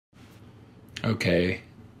Okay.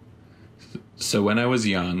 So when I was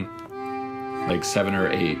young, like 7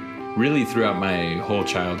 or 8, really throughout my whole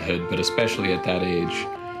childhood, but especially at that age,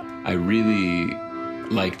 I really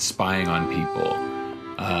liked spying on people.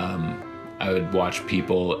 I would watch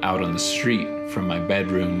people out on the street from my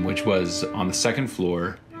bedroom, which was on the second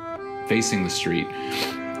floor, facing the street,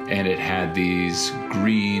 and it had these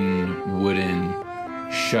green wooden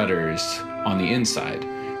shutters on the inside.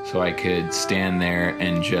 So I could stand there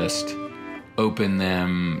and just open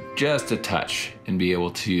them just a touch and be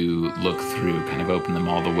able to look through, kind of open them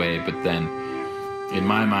all the way. But then in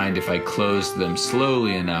my mind, if I closed them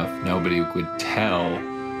slowly enough, nobody would tell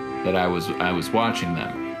that I was watching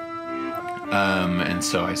them. And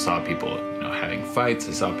so I saw people, having fights.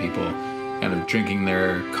 I saw people kind of drinking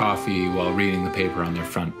their coffee while reading the paper on their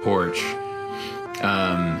front porch.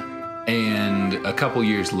 And a couple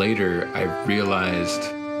years later, I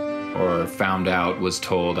realized, or found out, was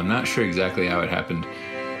told, I'm not sure exactly how it happened,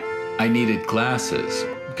 I needed glasses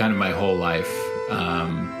kind of my whole life,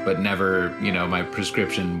 but never, my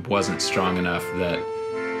prescription wasn't strong enough that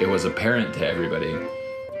it was apparent to everybody.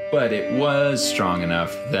 But it was strong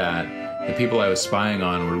enough that the people I was spying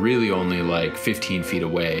on were really only like 15 feet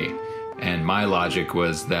away. And my logic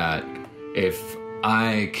was that if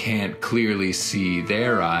I can't clearly see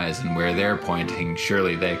their eyes and where they're pointing,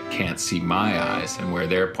 surely they can't see my eyes and where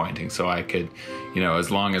they're pointing. So I could,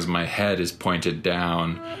 as long as my head is pointed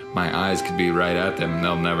down, my eyes could be right at them and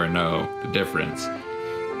they'll never know the difference.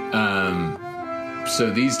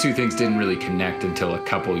 So these two things didn't really connect until a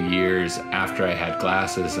couple years after I had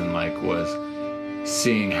glasses and was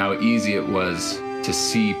seeing how easy it was to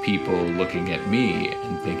see people looking at me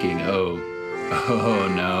and thinking, oh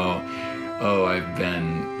no. Oh, I've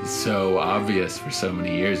been so obvious for so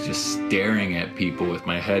many years, just staring at people with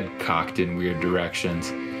my head cocked in weird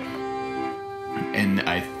directions. And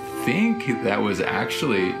I think that was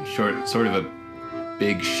actually sort of a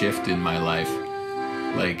big shift in my life.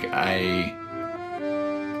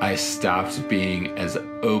 I stopped being as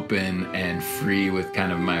open and free with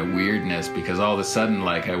kind of my weirdness, because all of a sudden,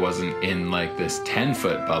 I wasn't in this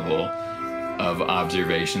 10-foot bubble of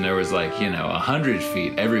observation. There was 100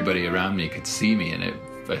 feet. Everybody around me could see me, and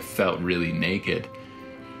I felt really naked.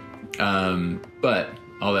 But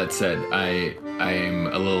all that said, I am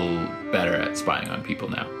a little better at spying on people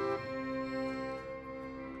now.